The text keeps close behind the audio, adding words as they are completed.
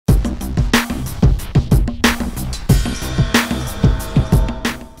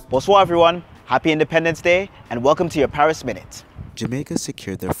Bonsoir everyone, happy Independence Day and welcome to your Paris Minute. Jamaica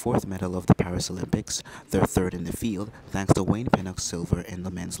secured their fourth medal of the Paris Olympics, their third in the field, thanks to Pinnock's silver in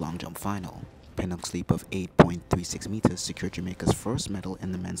the men's long jump final. Pinnock's leap of 8.36 meters secured Jamaica's first medal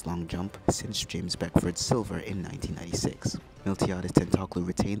in the men's long jump since James Beckford's silver in 1996. Miltiades Tentacolo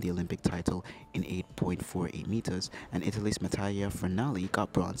retained the Olympic title in 8.48 meters, and Italy's Mattia Fernali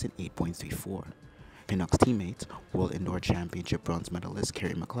got bronze in 8.34. Pinnock's teammates, World Indoor Championship bronze medalist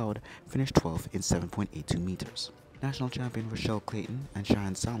Kerry McLeod, finished 12th in 7.82 meters. National champion Rochelle Clayton and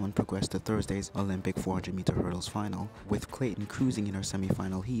Cheyenne Salmon progressed to Thursday's Olympic 400-meter hurdles final, with Clayton cruising in her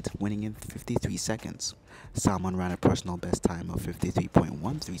semi-final heat, winning in 53 seconds. Salmon ran a personal best time of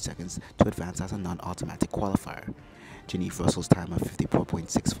 53.13 seconds to advance as a non-automatic qualifier. Janice Russell's time of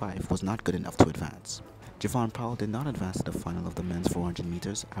 54.65 was not good enough to advance. Javon Powell did not advance to the final of the men's 400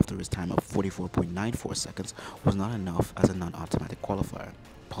 meters after his time of 44.94 seconds was not enough as a non-automatic qualifier.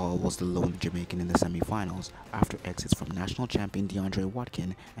 Paul was the lone Jamaican in the semi-finals after exits from national champion DeAndre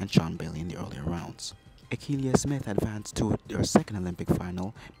Watkin and Sean Bailey in the earlier rounds. Akeelia Smith advanced to her second Olympic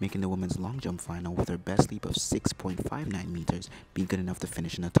final, making the women's long jump final with her best leap of 6.59 meters being good enough to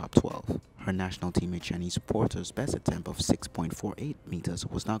finish in the top 12. Her national teammate Janice Porter's best attempt of 6.48 meters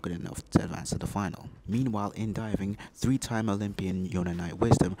was not good enough to advance to the final. Meanwhile, in diving, three-time Olympian Yona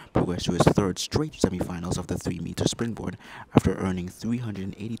Knight-Wisdom progressed to his third straight semifinals of the 3-meter springboard after earning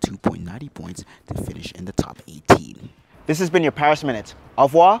 382.90 points to finish in the top 18. This has been your Paris Minute. Au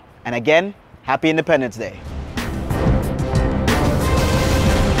revoir, and again, happy Independence Day.